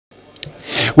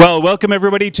Well, welcome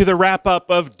everybody to the wrap-up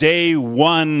of day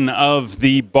one of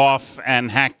the BoF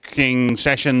and hacking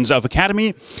sessions of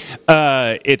Akademy.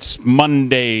 It's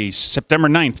Monday, September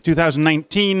 9th,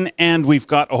 2019, and we've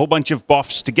got a whole bunch of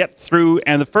BoFs to get through.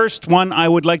 And the first one I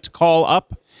would like to call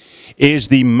up is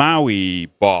the Maui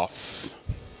BoF.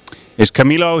 Is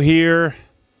Camilo here?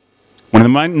 One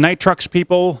of the Night Trucks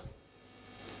people?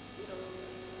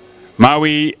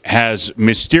 Maui has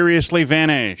mysteriously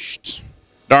vanished.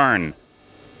 Darn.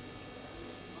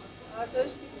 Are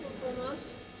those people from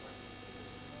us?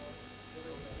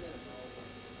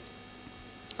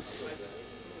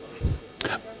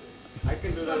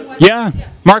 Yeah,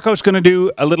 Marco's going to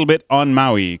do a little bit on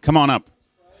Maui. Come on up.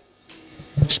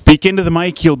 Speak into the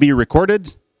mic. You'll be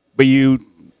recorded, but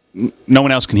no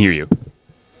one else can hear you.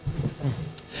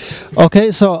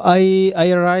 Okay, so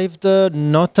I arrived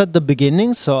not at the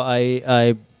beginning, so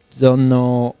I don't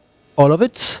know all of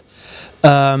it.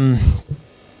 But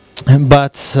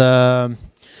yeah,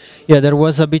 there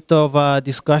was a bit of a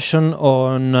discussion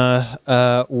on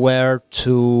where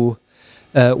to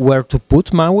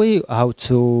put Maui, how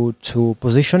to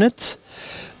position it.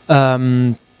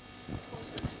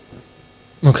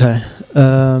 Okay,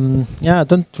 yeah, I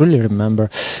don't really remember.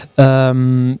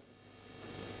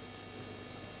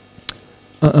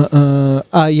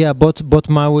 Yeah, both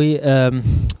Maui.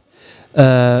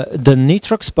 The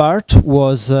Nitrox part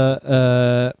was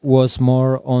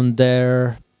more on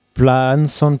their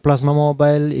plans on Plasma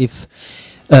Mobile. If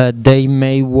they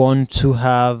may want to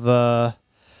have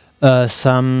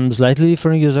some slightly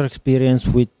different user experience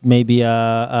with maybe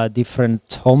a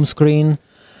different home screen,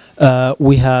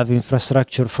 we have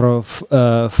infrastructure for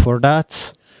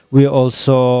that. We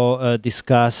also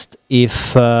discussed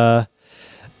if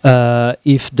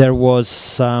there was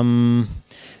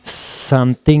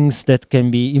some things that can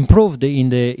be improved in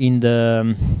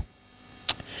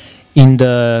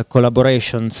the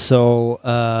collaboration, so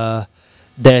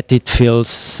that it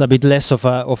feels a bit less of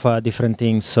a different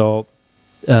thing. So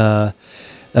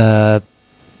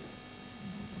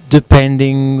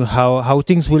depending how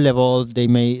things will evolve, they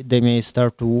may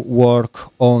start to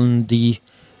work on the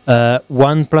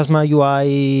one Plasma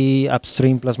UI,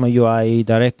 upstream Plasma UI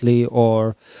directly,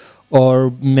 or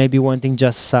maybe wanting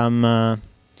just some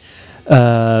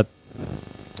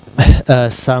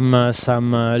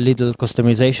little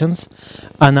customizations.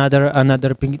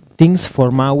 Another things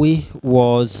for Maui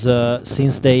was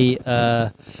since they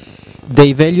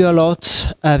value a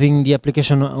lot having the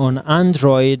application on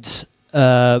Android,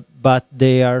 but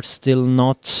they are still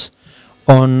not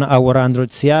on our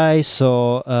Android CI.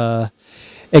 So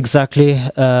exactly,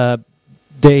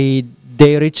 they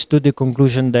reached to the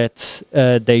conclusion that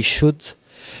they should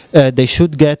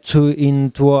get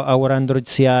into our Android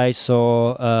CI.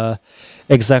 So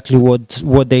exactly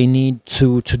what they need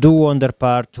to do on their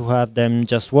part to have them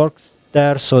just work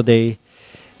there. So they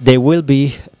will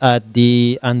be at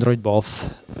the Android BoF.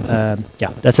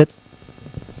 Yeah, that's it.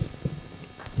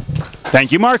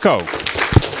 Thank you, Marco.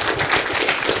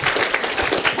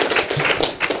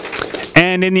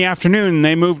 And in the afternoon,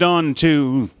 they moved on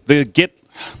to the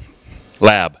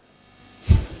GitLab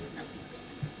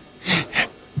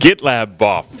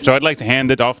BoF. So I'd like to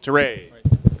hand it off to Ray.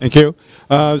 Thank you.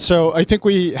 So I think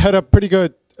we had a pretty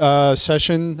good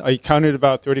session. I counted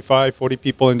about 35, 40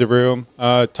 people in the room.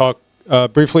 Talked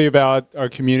briefly about our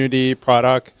community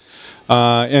product.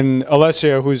 And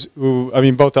Alessia,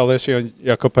 both Alessia and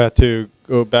Jacob had to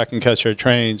go back and catch their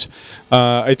trains.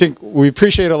 I think we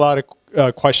appreciate a lot of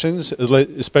questions,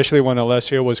 especially when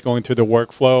Alessia was going through the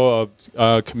workflow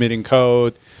of committing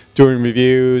code, doing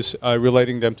reviews,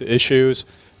 relating them to issues.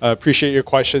 Appreciate your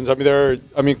questions. There are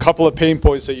a couple of pain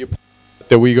points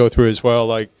that we go through as well,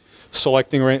 like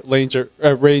selecting range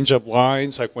of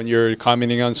lines, like when you're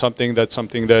commenting on something, that's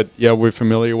something that we're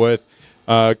familiar with.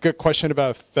 Good question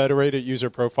about federated user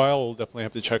profile. We'll definitely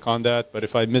have to check on that. But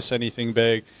if I miss anything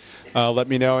big, let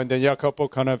me know. And then Jacob will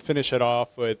kind of finish it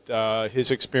off with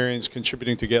his experience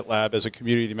contributing to GitLab as a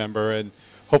community member. And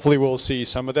hopefully we'll see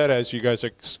some of that as you guys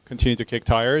continue to kick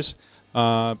tires. But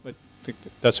I think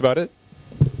that's about it.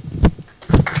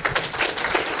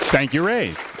 Thank you,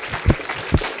 Ray.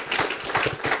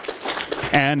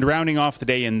 And rounding off the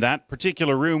day in that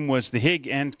particular room was the HIG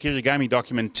and Kirigami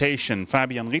documentation.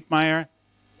 Fabian Riedmeier.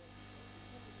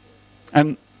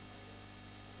 And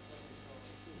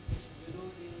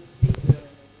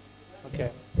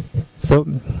okay. So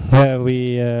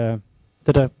we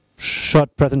did a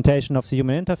short presentation of the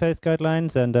human interface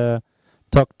guidelines and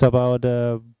talked about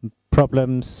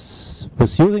problems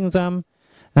with using them.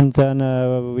 And then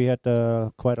we had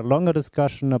quite a longer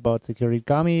discussion about the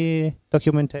Kirigami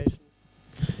documentation.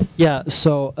 Yeah,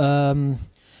 so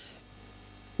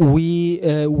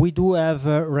we do have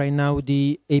right now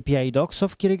the API docs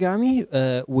of Kirigami,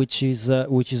 which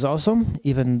is awesome.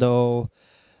 Even though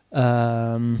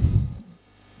the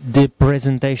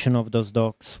presentation of those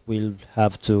docs will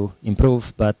have to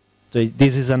improve, but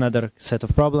this is another set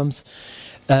of problems.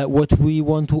 What we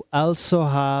want to also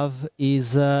have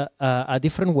is a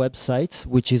different website,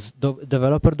 which is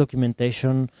developer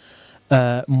documentation,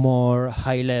 more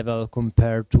high level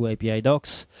compared to API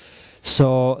docs.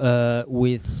 So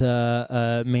with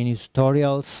many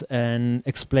tutorials and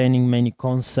explaining many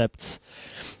concepts,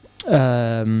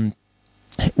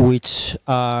 which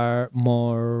are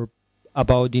more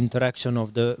about the interaction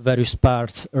of the various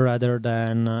parts rather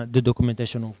than the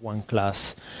documentation of one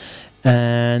class.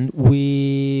 And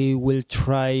we will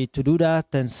try to do that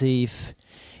and see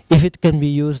if it can be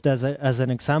used as an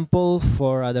example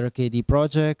for other KD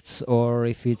projects, or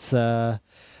if it's a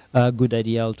good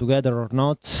idea altogether or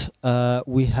not.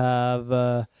 We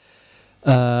have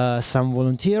some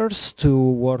volunteers to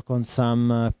work on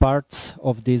some parts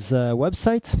of this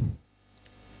website.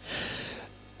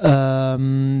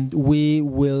 We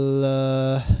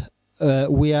will.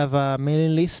 We have a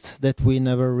mailing list that we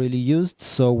never really used,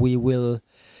 so we will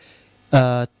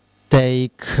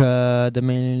take the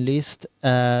mailing list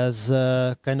as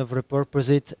kind of repurpose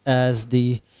it as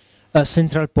the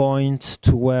central point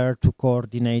to where to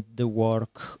coordinate the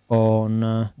work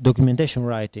on documentation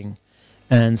writing,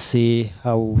 and see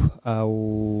how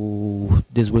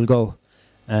this will go,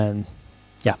 and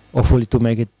yeah, hopefully to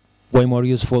make it way more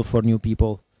useful for new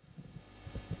people.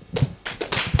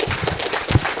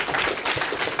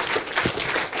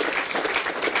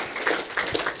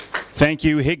 Thank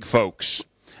you, Hig folks.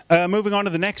 Moving on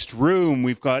to the next room,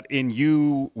 we've got in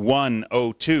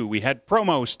U102. We had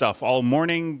promo stuff all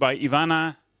morning by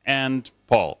Ivana and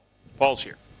Paul. Paul's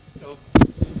here.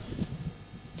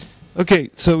 Okay,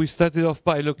 so we started off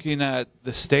by looking at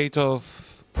the state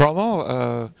of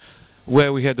promo,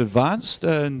 where we had advanced,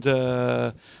 and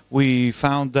we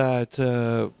found that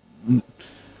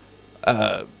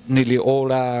nearly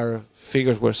all our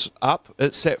figures were up,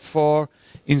 except for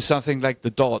in something like the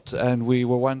dot, and we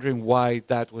were wondering why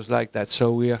that was like that.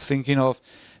 So we are thinking of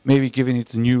maybe giving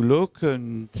it a new look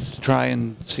and try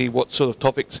and see what sort of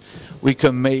topics we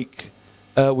can make,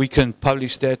 we can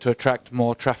publish there to attract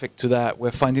more traffic to that.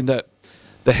 We're finding that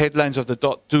the headlines of the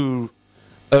dot do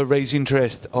raise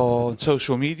interest on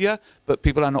social media, but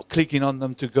people are not clicking on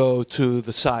them to go to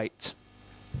the site.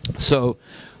 So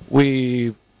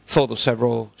we thought of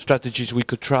several strategies we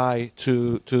could try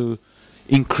to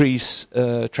increase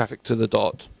traffic to the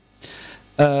dot.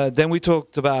 Then we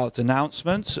talked about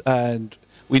announcements, and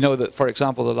we know that, for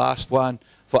example, the last one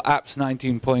for apps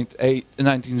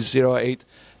 19.08,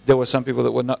 there were some people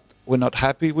that were not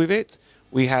happy with it.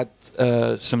 We had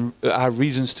some our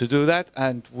reasons to do that,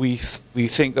 and we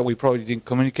think that we probably didn't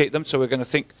communicate them. So we thought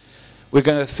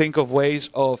of ways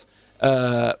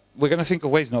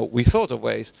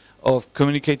of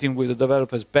communicating with the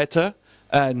developers better,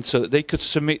 and so that they could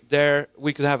submit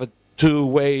we could have a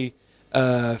two-way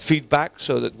feedback,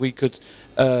 so that we could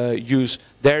use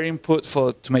their input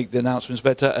to make the announcements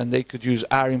better, and they could use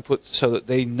our input so that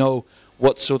they know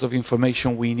what sort of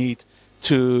information we need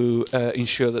to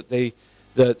ensure that they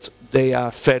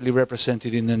are fairly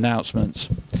represented in the announcements.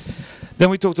 Then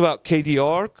we talked about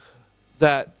KD.org,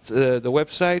 that the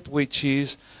website, which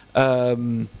is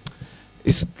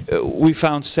we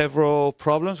found several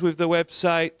problems with the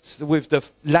website, with the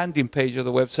landing page of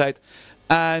the website,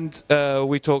 and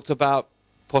we talked about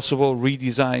possible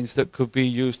redesigns that could be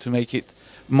used to make it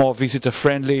more visitor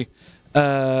friendly,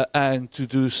 and to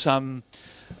do some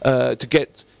to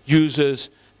get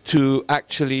users to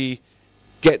actually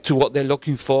get to what they're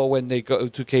looking for when they go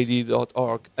to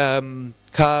kd.org.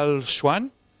 Carl Schwann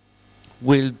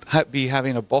will be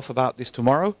having a BoF about this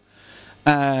tomorrow,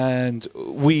 and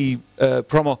we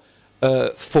promo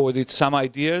forwarded some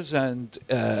ideas, and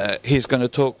he's going to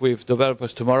talk with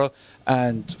developers tomorrow,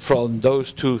 and from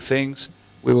those two things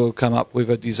we will come up with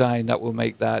a design that will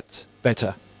make that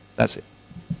better. That's it.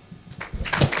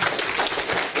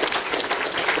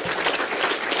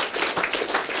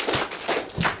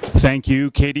 Thank you,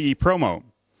 KDE Promo.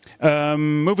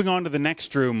 Moving on to the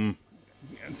next room.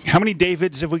 How many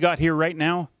Davids have we got here right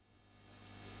now?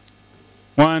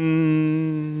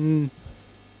 One.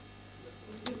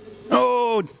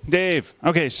 Oh, Dave.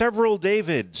 Okay, several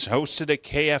Davids hosted a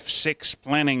KF6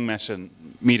 planning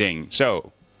meeting.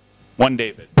 So, one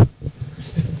David.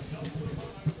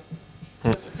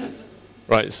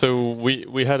 Right, so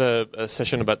we had a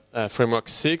session about Framework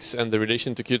 6 and the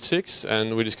relation to Qt 6,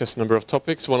 and we discussed a number of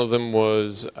topics. One of them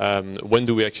was when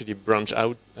do we actually branch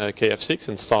out KF6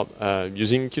 and start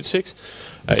using Qt 6?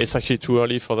 It's actually too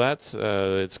early for that.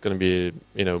 It's going to be,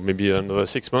 maybe another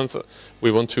 6 months.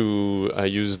 We want to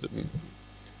use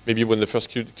maybe when the first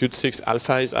Qt 6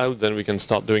 alpha is out, then we can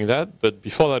start doing that. But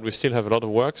before that, we still have a lot of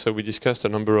work. So we discussed a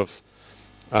number of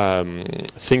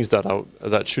things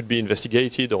that should be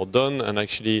investigated or done, and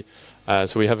actually,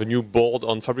 so we have a new board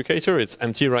on Fabricator. It's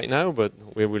empty right now, but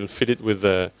we will fill it with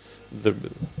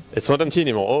it's not empty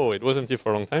anymore. Oh, it was empty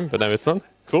for a long time, but now it's not.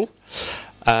 Cool.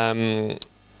 And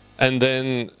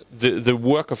then the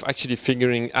work of actually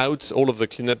figuring out all of the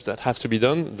cleanups that have to be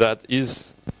done, that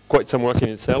is quite some work in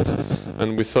itself,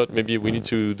 and we thought maybe we need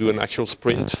to do an actual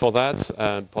sprint for that,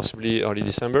 possibly early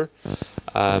December.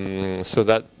 So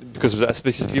that, because that's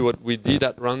basically what we did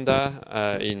at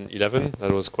Randa in 11,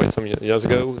 that was quite some years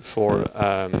ago for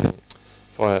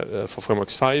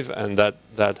Frameworks 5, and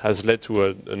that has led to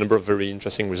a number of very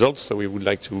interesting results, so we would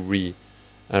like to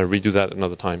redo that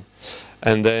another time.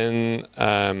 And then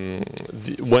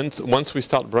once we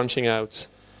start branching out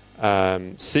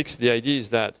 6, the idea is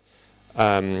that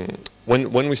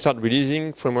when we start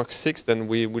releasing Framework 6, then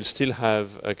we will still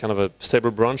have a kind of a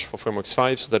stable branch for Frameworks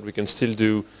 5, so that we can still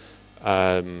do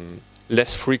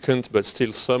less frequent, but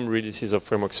still some releases of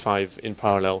Frameworks 5 in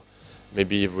parallel,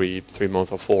 maybe every 3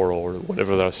 months or 4, or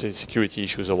whenever there are security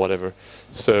issues or whatever.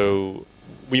 So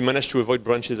we managed to avoid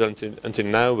branches until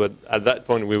now, but at that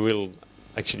point we will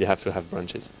actually have to have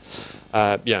branches.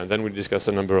 Yeah, and then we discuss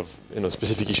a number of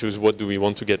specific issues. What do we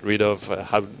want to get rid of?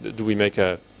 How do we make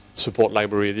a support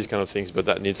library? These kind of things, but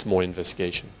that needs more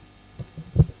investigation.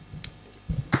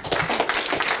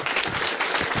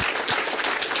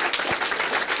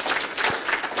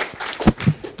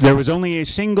 There was only a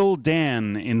single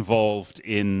Dan involved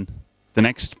in the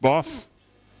next BoF,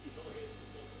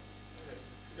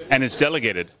 and it's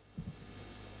delegated.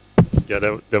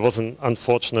 Yeah, there was an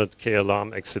unfortunate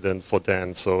K-alarm accident for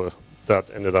Dan, so that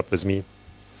ended up with me.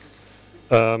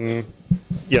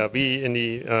 Yeah, we in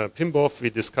the PIM-BoF, we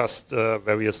discussed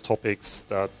various topics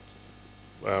that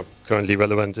are currently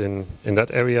relevant in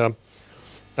that area.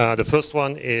 The first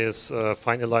one is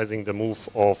finalizing the move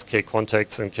of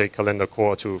K-Contacts and K-Calendar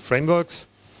Core to frameworks.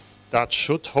 That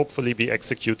should hopefully be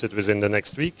executed within the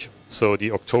next week. So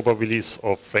the October release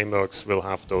of frameworks will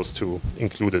have those two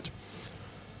included.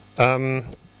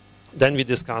 Then we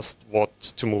discussed what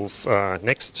to move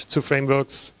next to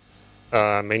frameworks,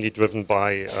 mainly driven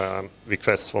by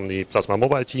requests from the Plasma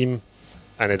Mobile team.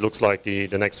 And it looks like the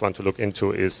next one to look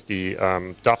into is the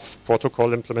DAF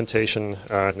protocol implementation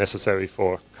necessary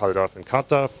for CalDAV and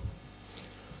CardDAV.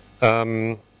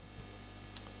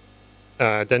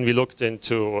 Then we looked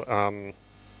into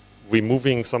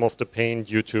removing some of the pain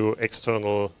due to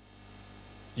external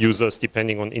users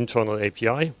depending on internal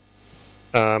API.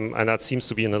 And that seems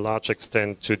to be in a large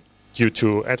extent due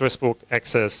to address book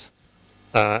access.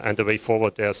 And the way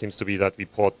forward there seems to be that we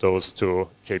port those to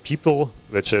kpeople,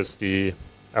 which is the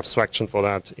abstraction for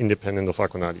that, independent of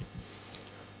Akademy.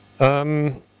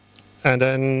 And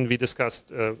then we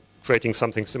discussed creating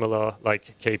something similar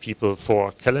like kpeople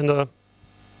for calendar,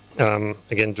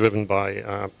 again driven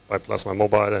by Plasma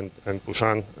Mobile and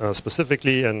Bhushan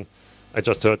specifically. And I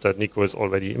just heard that Nico is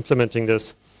already implementing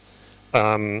this.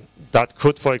 That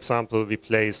could, for example,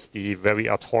 replace the very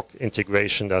ad hoc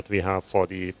integration that we have for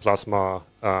the Plasma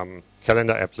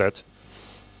calendar applet,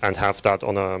 and have that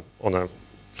on a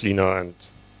cleaner and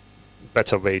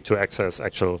better way to access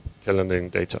actual calendaring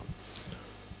data.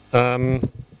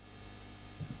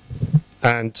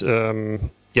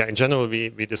 Yeah, in general,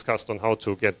 we discussed on how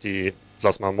to get the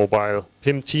Plasma Mobile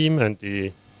PIM team and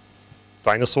the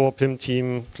Dinosaur PIM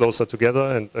team closer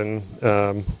together and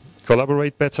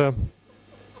collaborate better.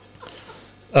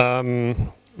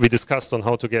 We discussed on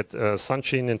how to get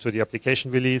Sunshine into the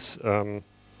application release.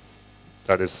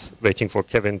 That is waiting for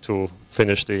Kevin to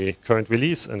finish the current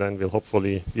release, and then we'll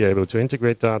hopefully be able to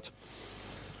integrate that.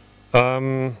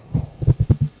 Oh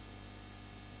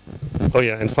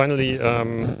yeah, and finally,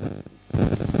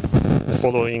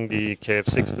 following the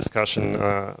KF6 discussion,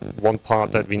 one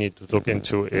part that we need to look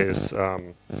into is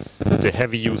the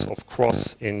heavy use of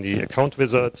cross in the account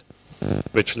wizard,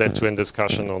 which led to a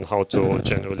discussion on how to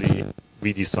generally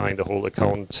redesign the whole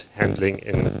account handling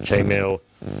in Kmail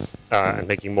and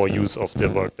making more use of the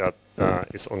work that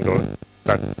is ongoing,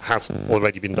 that has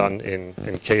already been done in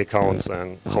K accounts,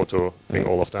 and how to bring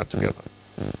all of that together.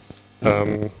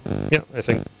 Yeah, I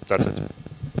think that's it.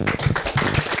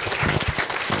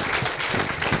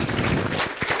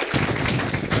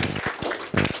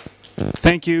 Thank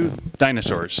Thank you,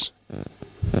 dinosaurs.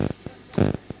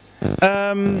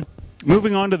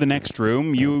 Moving on to the next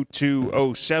room,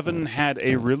 U207 had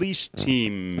a release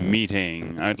team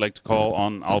meeting. I'd like to call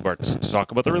on Albert to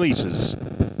talk about the releases.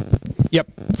 Yep.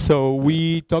 So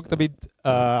we talked a bit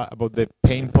about the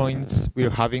pain points we're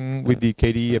having with the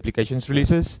KDE applications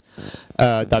releases.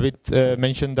 David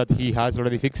mentioned that he has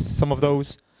already fixed some of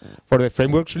those for the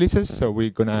frameworks releases, so we're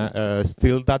gonna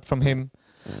steal that from him.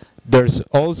 There's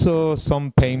also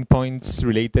some pain points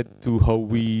related to how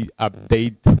we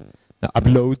upload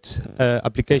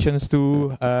applications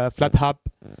to FlatHub.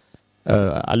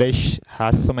 Aleix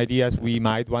has some ideas we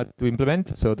might want to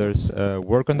implement, so there's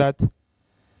work on that.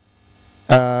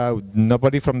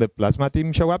 Nobody from the Plasma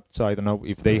team show up, so I don't know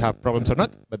if they have problems or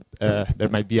not, but there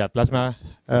might be a Plasma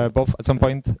BoF at some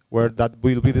point where that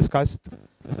will be discussed.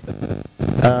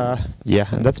 Yeah,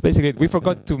 and that's basically it. We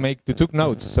forgot to took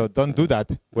notes, so don't do that.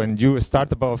 When you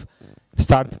start above,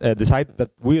 decide that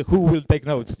who will take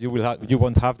notes. You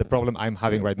won't have the problem I'm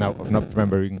having right now of not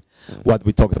remembering what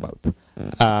we talked about.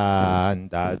 And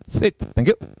that's it. Thank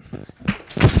you.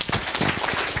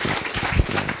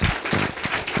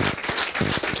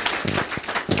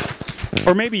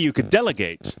 Or maybe you could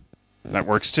delegate. That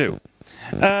works too.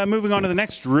 Moving on to the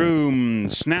next room,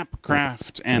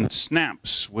 Snapcraft and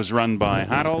Snaps was run by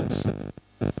Harold.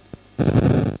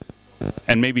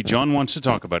 And maybe John wants to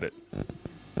talk about it.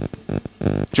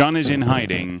 John is in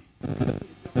hiding.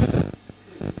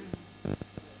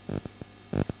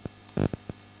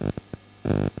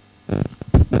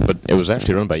 But it was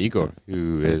actually run by Igor,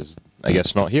 who is, I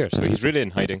guess, not here. So he's really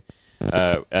in hiding.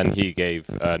 And he gave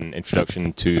an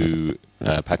introduction to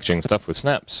packaging stuff with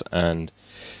snaps and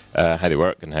how they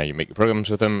work and how you make your programs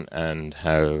with them and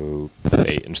how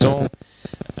they install.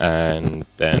 And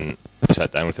then I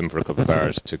sat down with him for a couple of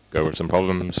hours to go over some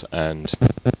problems and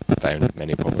found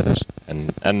many problems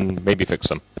and maybe fix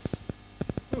them.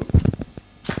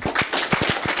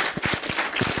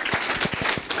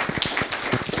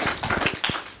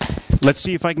 Let's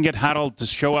see if I can get Harold to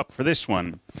show up for this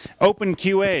one.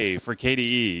 OpenQA for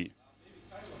KDE.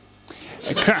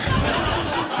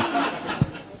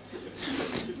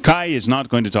 Kai is not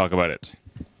going to talk about it.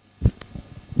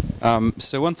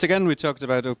 So once again, we talked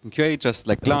about OpenQA just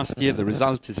like last year. The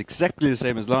result is exactly the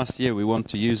same as last year. We want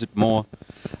to use it more,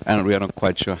 and we are not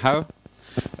quite sure how.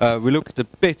 We looked a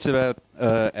bit about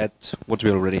at what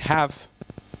we already have,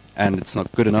 and it's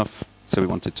not good enough. So we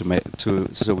wanted to make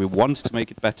so we want to make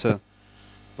it better,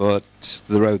 but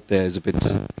the road there is a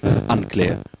bit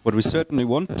unclear. What we certainly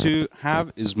want to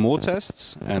have is more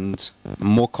tests and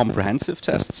more comprehensive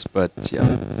tests, but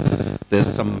yeah, there's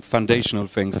some foundational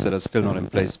things that are still not in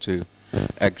place to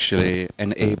actually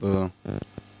enable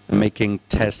making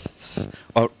tests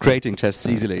or creating tests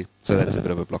easily, so that's a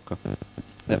bit of a blocker.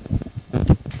 Yeah.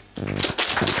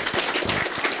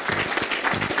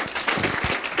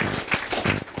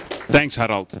 Thanks,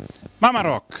 Harold.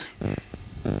 Mamarok.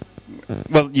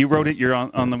 Well, you wrote it. You're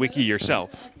on the wiki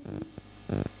yourself.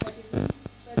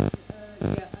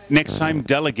 Next time,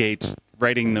 delegate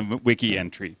writing the wiki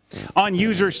entry on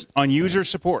user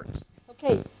support.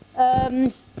 Okay.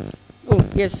 Oh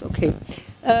yes. Okay.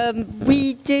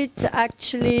 We did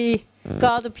actually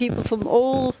gather people from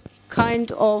all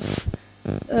kind of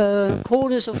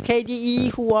corners of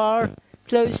KDE who are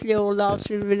closely or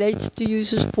largely related to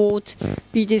user support,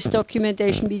 be this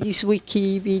documentation, be this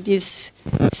wiki, be this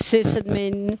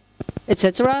sysadmin,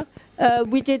 etc.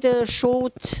 We did a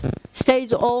short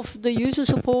state of the user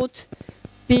support,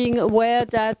 being aware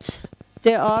that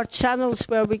there are channels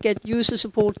where we get user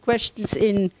support questions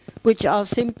in which are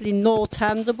simply not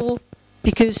handleable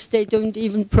because they don't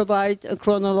even provide a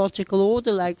chronological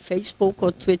order like Facebook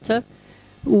or Twitter,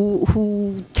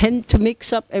 who tend to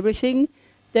mix up everything.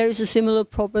 There is a similar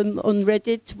problem on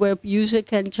Reddit where user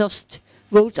can just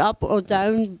vote up or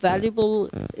down valuable,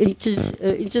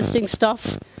 interesting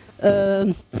stuff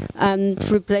and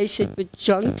replace it with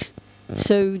junk.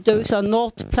 So those are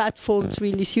not platforms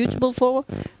really suitable for.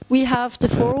 We have the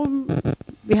forum,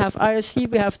 we have IRC,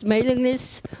 we have the mailing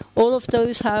lists. All of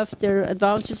those have their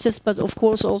advantages, but of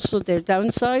course also their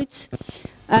downsides.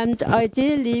 And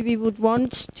ideally, we would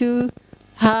want to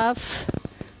have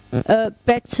a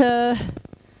better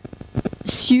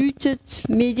suited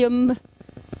medium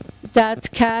that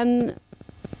can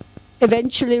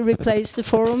eventually replace the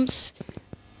forums.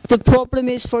 The problem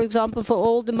is, for example, for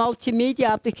all the multimedia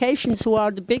applications who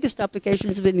are the biggest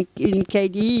applications in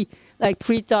KDE, like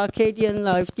Krita, Arcadian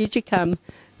Live, Digicam,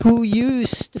 who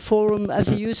use the forum as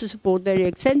a user support very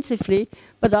extensively,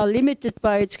 but are limited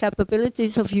by its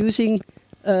capabilities of using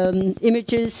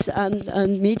images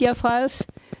and media files.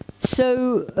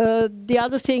 So the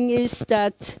other thing is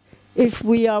that if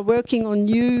we are working on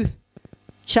new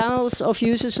channels of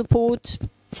user support,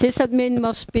 sysadmin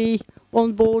must be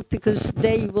on board because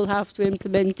they will have to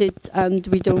implement it and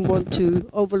we don't want to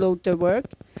overload their work.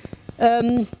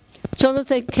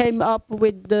 Jonathan came up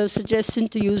with the suggestion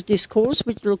to use Discourse,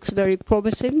 which looks very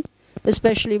promising,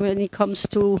 especially when it comes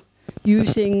to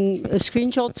using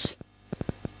screenshots.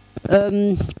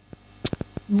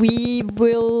 We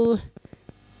will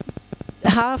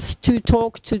have to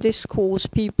talk to Discourse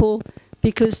people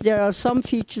because there are some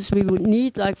features we would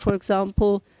need, like for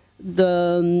example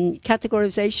the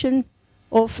categorization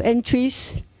of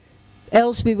entries,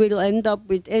 else we will end up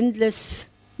with endless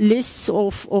lists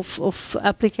of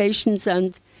applications,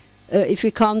 and if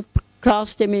we can't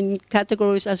class them in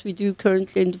categories as we do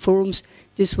currently in the forums,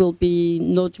 this will be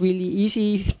not really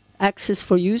easy access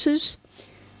for users.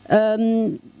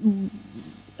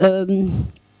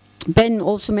 Ben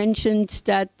also mentioned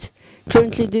that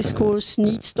currently Discourse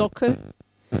needs Docker,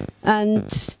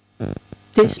 and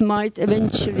this might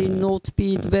eventually not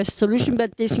be the best solution,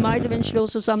 but this might eventually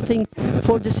also something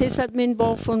for the sysadmin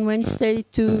BoF on Wednesday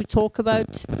to talk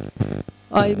about.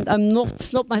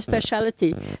 It's not my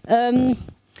specialty.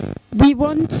 We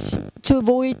want to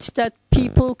avoid that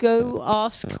people go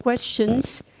ask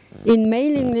questions in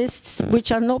mailing lists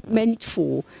which are not meant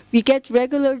for. We get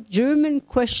regular German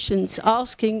questions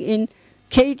asking in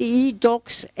KDE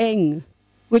docs eng,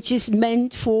 which is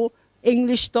meant for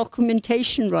English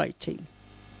documentation writing.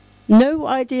 No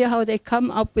idea how they come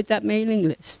up with that mailing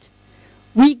list.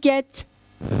 We get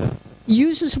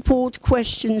user support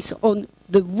questions on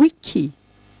the wiki.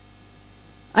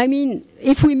 I mean,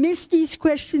 if we miss these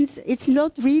questions, it's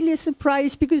not really a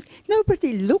surprise because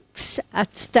nobody looks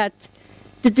at that.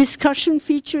 The discussion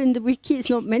feature in the wiki is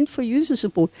not meant for user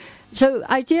support. So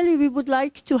ideally, we would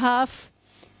like to have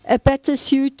a better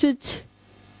suited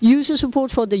user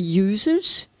support for the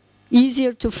users,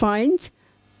 easier to find,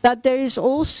 but there is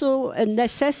also a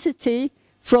necessity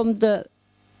from the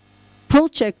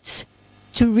projects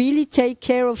to really take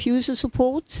care of user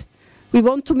support. We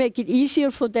want to make it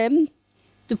easier for them.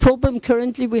 The problem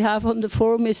currently we have on the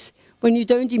forum is when you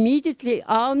don't immediately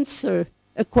answer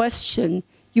a question,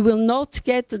 you will not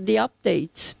get the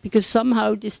updates because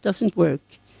somehow this doesn't work.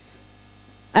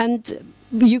 And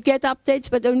you get updates,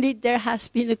 but only there has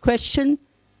been a question,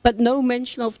 but no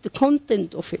mention of the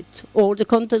content of it or the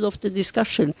content of the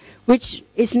discussion, which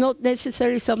is not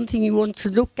necessarily something you want to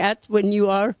look at when you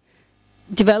are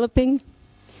developing.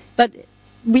 But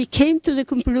we came to the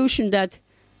conclusion that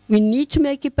we need to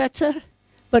make it better,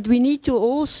 but we need to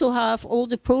also have all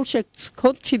the projects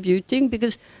contributing,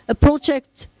 because a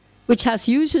project which has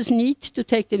users need to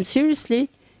take them seriously,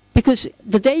 because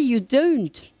the day you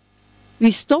don't,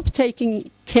 we stop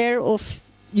taking care of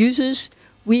users,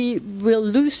 we will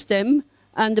lose them,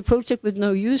 and the project with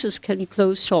no users can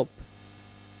close shop.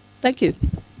 Thank you.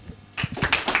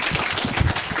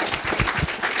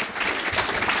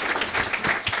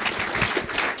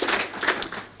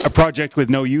 A project with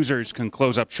no users can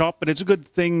close up shop, but it's a good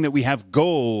thing that we have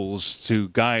goals to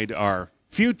guide our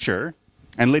future.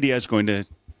 And Lydia is going to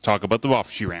talk about the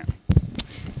BoF she ran.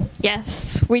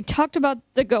 Yes, we talked about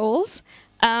the goals,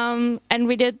 and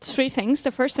we did 3 things.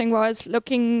 The first thing was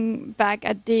looking back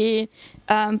at the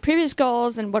previous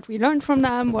goals and what we learned from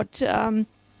them, what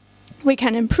we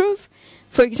can improve.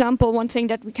 For example, one thing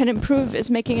that we can improve is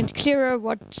making it clearer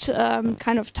what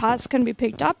kind of tasks can be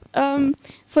picked up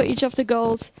for each of the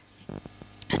goals.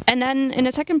 And then in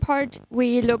the second part,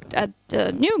 we looked at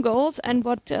the new goals and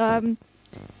what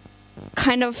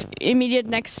kind of immediate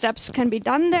next steps can be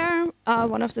done there.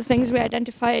 One of the things we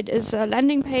identified is a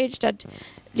landing page that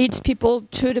leads people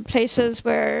to the places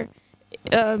where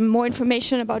more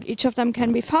information about each of them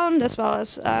can be found, as well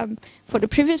as for the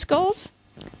previous goals.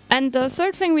 And the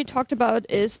third thing we talked about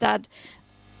is that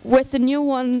with the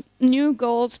new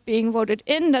goals being voted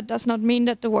in, that does not mean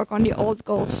that the work on the old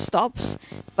goals stops,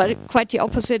 but quite the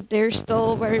opposite. They're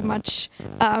still very much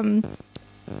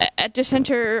at the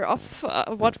center of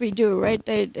what we do, right?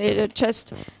 They're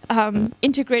just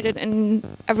integrated in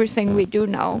everything we do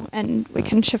now, and we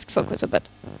can shift focus a bit.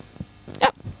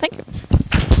 Yeah, thank you.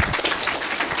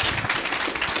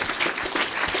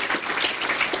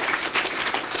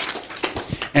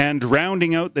 And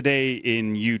rounding out the day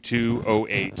in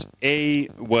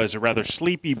U208A was a rather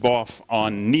sleepy BoF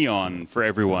on Neon for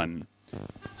everyone.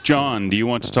 John, do you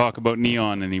want to talk about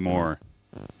Neon anymore?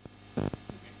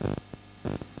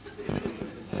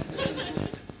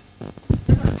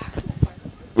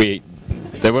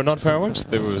 There were not fireworks.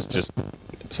 There was just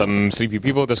some sleepy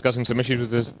people discussing some issues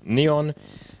with this Neon.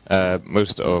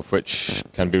 most of which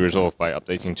can be resolved by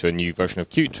updating to a new version of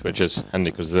Qt, which is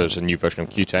handy because there's a new version of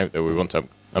Qt out that we want to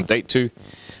update to,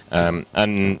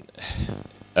 and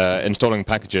installing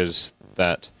packages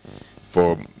that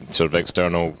for sort of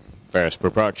external various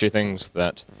proprietary things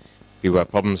that people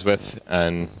have problems with,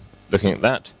 and looking at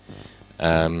that.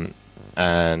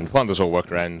 And while there's all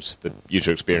workarounds, the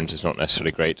user experience is not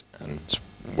necessarily great, and it's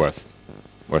worth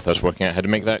us working out how to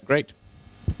make that great.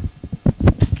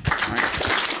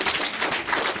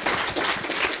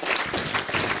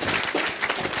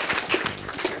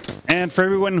 And for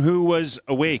everyone who was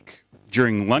awake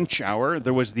during lunch hour,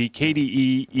 there was the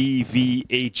KDE EV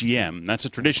AGM. That's a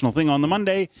traditional thing on the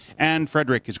Monday, and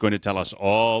Frederick is going to tell us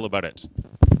all about it.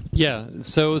 Yeah,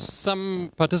 so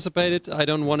some participated. I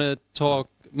don't want to talk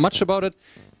much about it.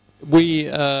 We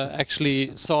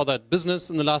actually saw that business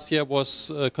in the last year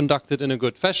was conducted in a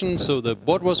good fashion, so the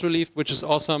board was relieved, which is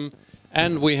awesome.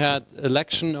 And we had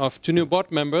election of 2 new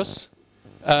board members.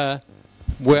 Where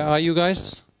are you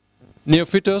guys?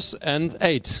 Neophytos and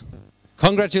 8.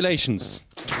 Congratulations.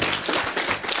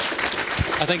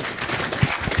 I think.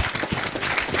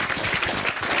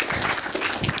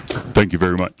 Thank you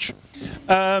very much.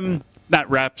 That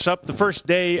wraps up the first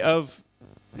day of...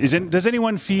 Does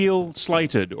anyone feel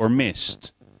slighted or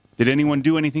missed? Did anyone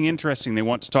do anything interesting they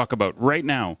want to talk about right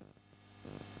now?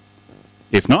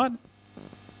 If not,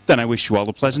 then I wish you all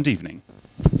a pleasant evening.